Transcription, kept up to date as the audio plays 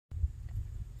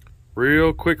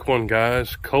Real quick one,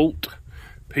 guys. Colt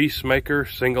Peacemaker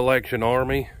Single Action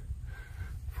Army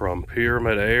from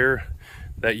Pyramyd Air.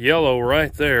 That yellow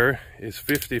right there is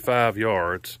 55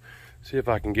 yards. See if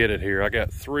I can get it here. I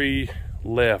got 3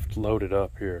 left loaded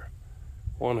up here.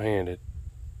 One-handed.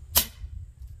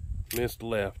 Missed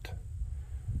left.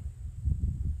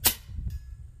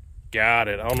 Got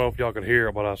it. I don't know if y'all could hear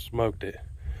it, but I smoked it.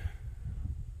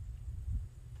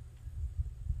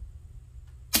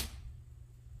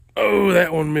 Oh,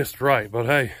 that one missed right, but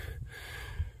hey,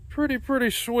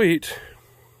 pretty sweet.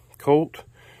 Colt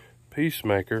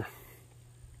Peacemaker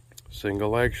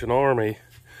Single Action Army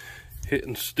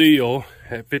hitting steel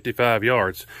at 55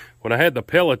 yards. When I had the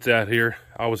pellets out here,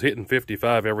 I was hitting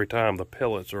 55 every time. The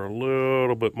pellets are a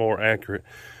little bit more accurate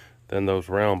than those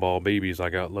round ball BBs I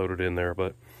got loaded in there,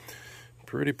 but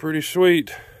pretty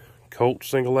sweet. Colt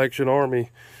Single Action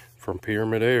Army from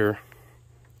Pyramyd Air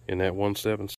in that 1.7.